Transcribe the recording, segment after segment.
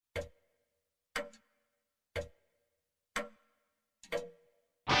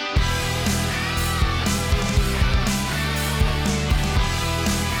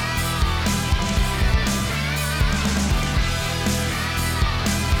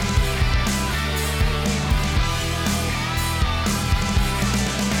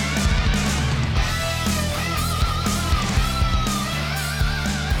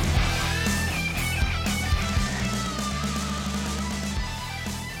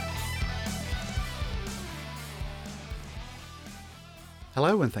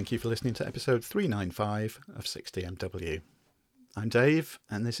Hello and thank you for listening to episode 395 of 60MW. I'm Dave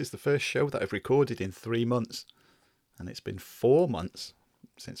and this is the first show that I've recorded in 3 months, and it's been 4 months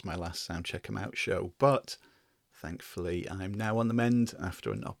since my last Sound Check 'Em Out show, but thankfully I'm now on the mend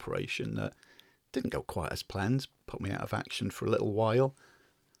after an operation that didn't go quite as planned, put me out of action for a little while,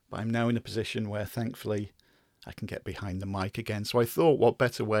 but I'm now in a position where thankfully I can get behind the mic again. So I thought, what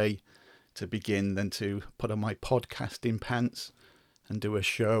better way to begin than to put on my podcasting pants and do a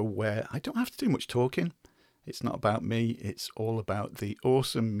show where I don't have to do much talking. It's not about me, it's all about the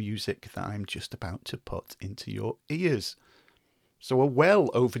awesome music that I'm just about to put into your ears. So we're well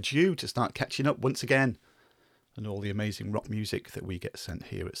overdue to start catching up once again on all the amazing rock music that we get sent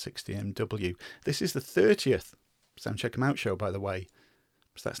here at 60MW. This is the 30th Sound Check 'Em Out show, by the way.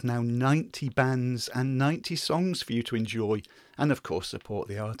 So that's now 90 bands and 90 songs for you to enjoy, and of course support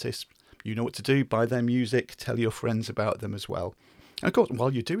the artists. You know what to do, buy their music, tell your friends about them as well. And of course,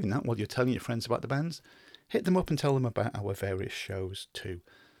 while you're doing that, while you're telling your friends about the bands, hit them up and tell them about our various shows too.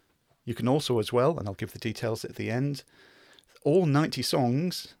 You can also as well, and I'll give the details at the end, all 90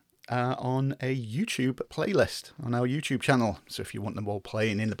 songs are on a YouTube playlist on our YouTube channel. So if you want them all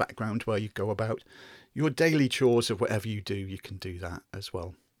playing in the background while you go about your daily chores of whatever you do, you can do that as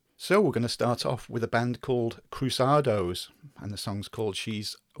well. So we're going to start off with a band called Cruzados, and the song's called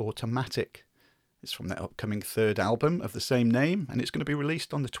She's Automatic. It's from their upcoming third album of the same name, and it's going to be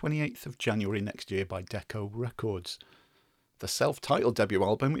released on the 28th of January next year by Decco Records. The self-titled debut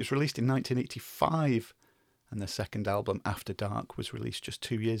album was released in 1985, and the second album, After Dark, was released just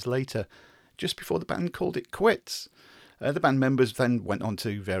 2 years later, just before the band called it quits. The band members then went on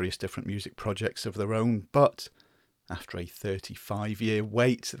to various different music projects of their own, but after a 35-year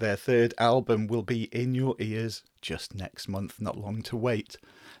wait, their third album will be in your ears just next month, not long to wait.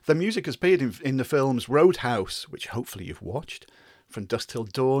 The music has appeared in the films Roadhouse, which hopefully you've watched, From Dusk Till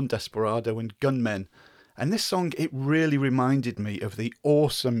Dawn, Desperado and Gunmen. And this song, it really reminded me of the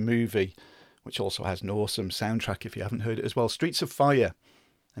awesome movie, which also has an awesome soundtrack if you haven't heard it as well, Streets of Fire.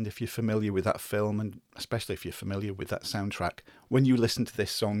 And if you're familiar with that film, and especially if you're familiar with that soundtrack, when you listen to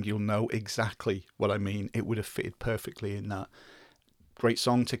this song, you'll know exactly what I mean. It would have fitted perfectly in that. Great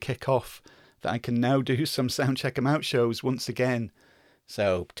song to kick off that I can now do some Sound Check 'Em Out shows once again.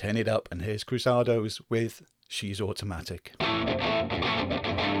 So turn it up, and here's Cruzados with She's Automatic.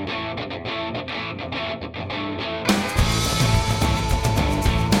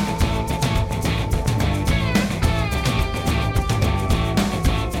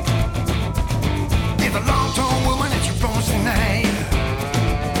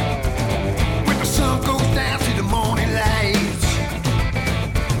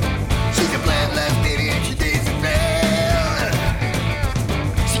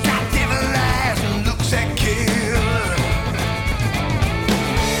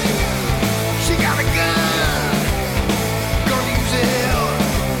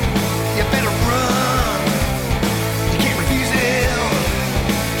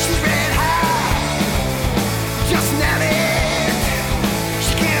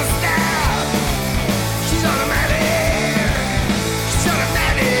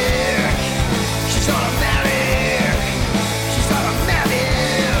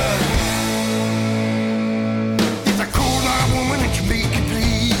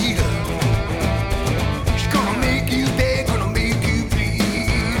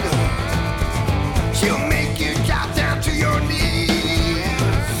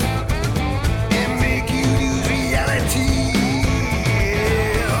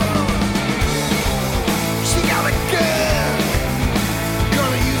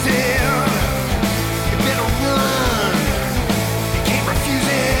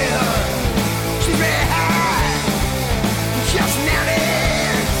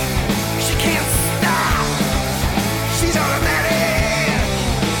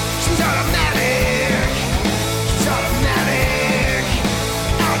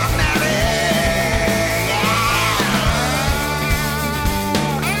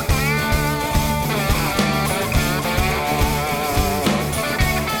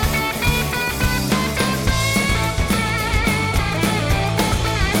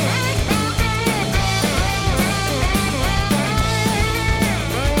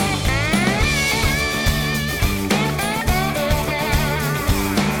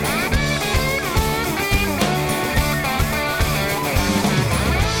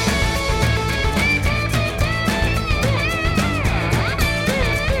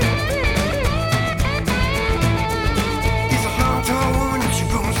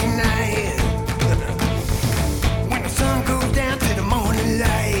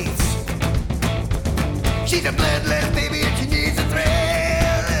 She's a bloodless baby and she needs a thread.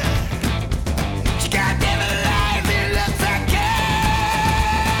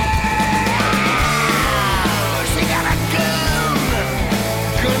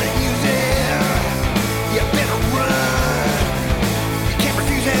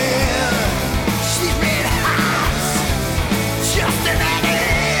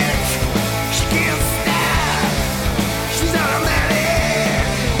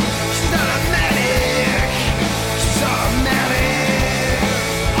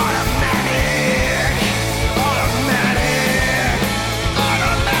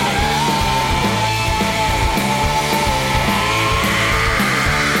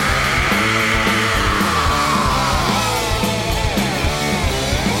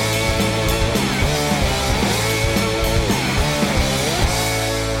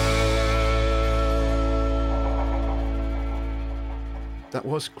 That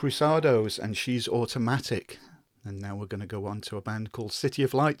was Crusados and She's Automatic. And now we're going to go on to a band called City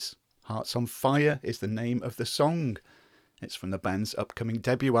of Lights. Hearts on Fire is the name of the song. It's from the band's upcoming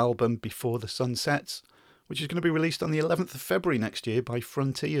debut album Before the Sun Sets, which is going to be released on the 11th of February next year by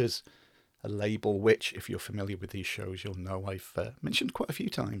Frontiers, a label which, if you're familiar with these shows, you'll know I've mentioned quite a few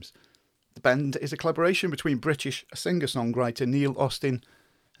times. The band is a collaboration between British singer-songwriter Neil Austin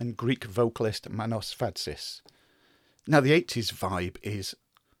and Greek vocalist Manos Fadsis. Now, the 80s vibe is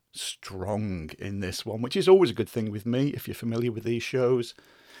strong in this one, which is always a good thing with me, if you're familiar with these shows.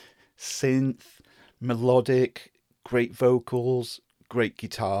 Synth, melodic, great vocals, great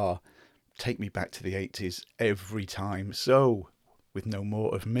guitar. Take me back to the 80s every time. So, with no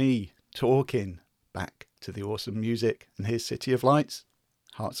more of me talking, back to the awesome music. And here's City of Lights,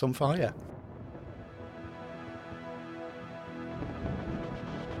 Hearts on Fire.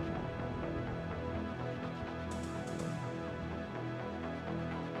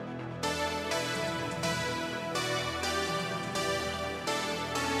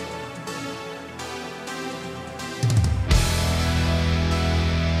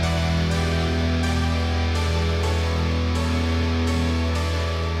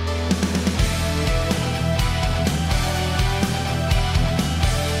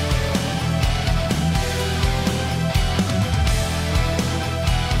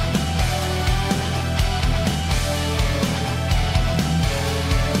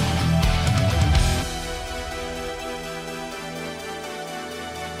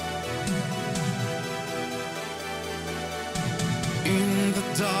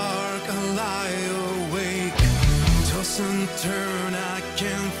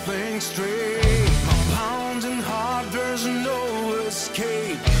 No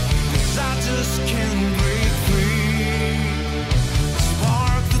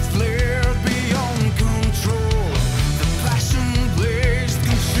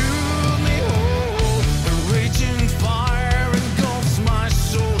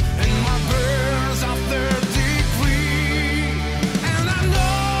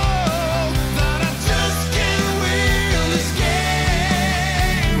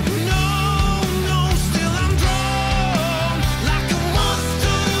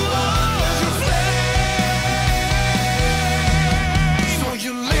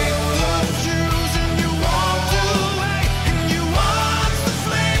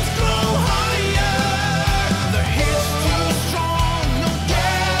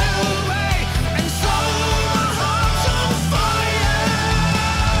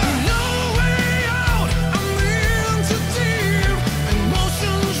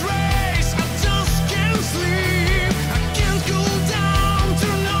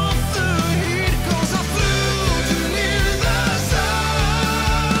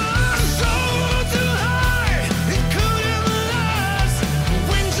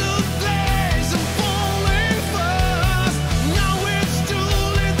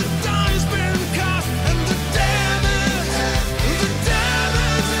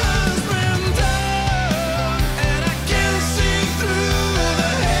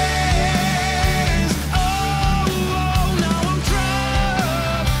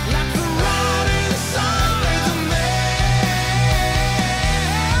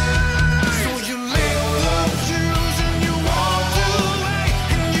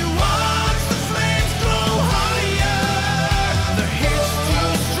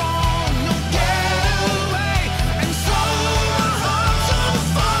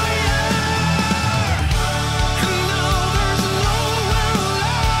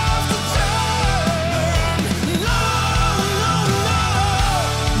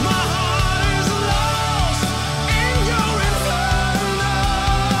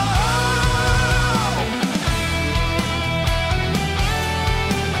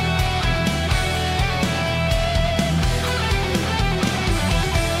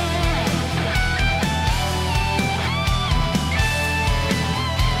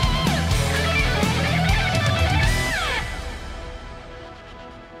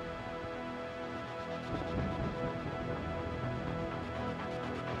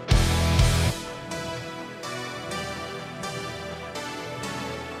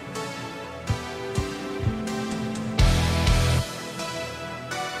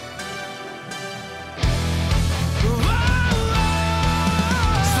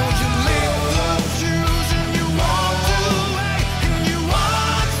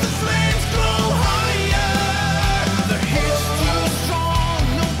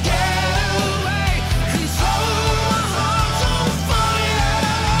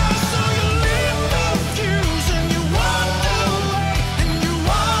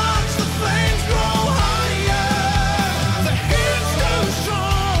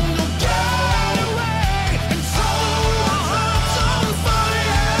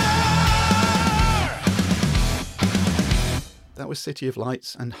was City of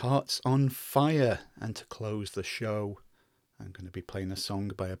Lights and Hearts on Fire. And to close the show, I'm going to be playing a song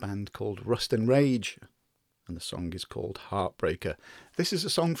by a band called Rust and Rage. And the song is called Heartbreaker. This is a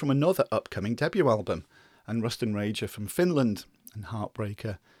song from another upcoming debut album. And Rust and Rage are from Finland. And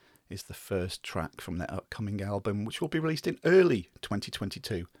Heartbreaker is the first track from their upcoming album, which will be released in early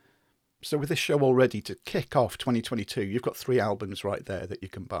 2022. So with this show already to kick off 2022, you've got 3 albums right there that you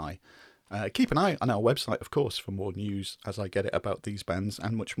can buy. Keep an eye on our website, of course, for more news as I get it about these bands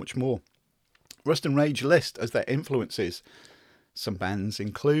and much, much more. Rust and Rage list as their influences. Some bands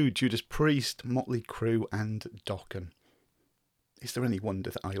include Judas Priest, Motley Crue and Dokken. Is there any wonder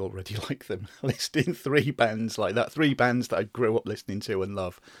that I already like them? Listing 3 bands like that, 3 bands that I grew up listening to and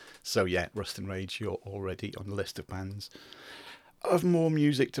love. So yeah, Rust and Rage, you're already on the list of bands of more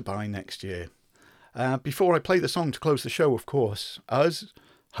music to buy next year. Before I play the song to close the show, of course,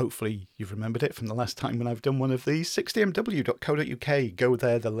 hopefully you've remembered it from the last time when I've done one of these, 60mw.co.uk. Go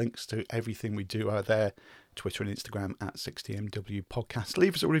there, the links to everything we do are there. Twitter and Instagram at 60mw podcast.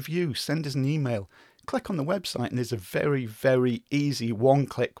 Leave us a review, send us an email, click on the website, and there's a very, very easy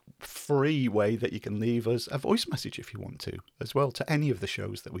one-click free way that you can leave us a voice message if you want to, as well, to any of the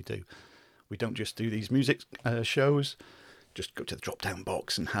shows that we do. We don't just do these music shows. Just go to the drop-down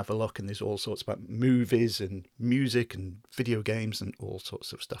box and have a look, and there's all sorts about movies and music and video games and all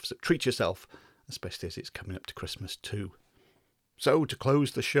sorts of stuff. So treat yourself, especially as it's coming up to Christmas too. So to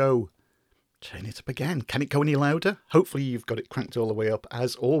close the show, turn it up again. Can it go any louder? Hopefully you've got it cranked all the way up,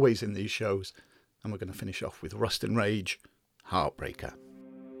 as always in these shows. And we're going to finish off with Rust and Rage, Heartbreaker.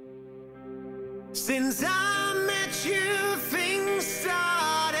 Since I met you, things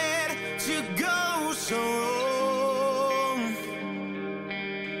started to go so wrong.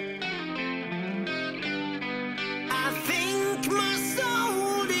 I think my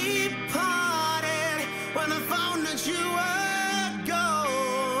soul departed when I found that you were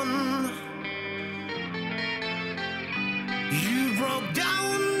gone. You broke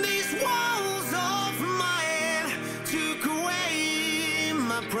down these walls of my head, took away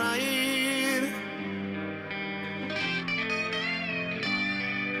my pride.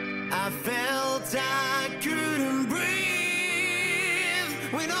 I felt I couldn't breathe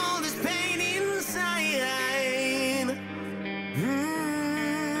with all this pain.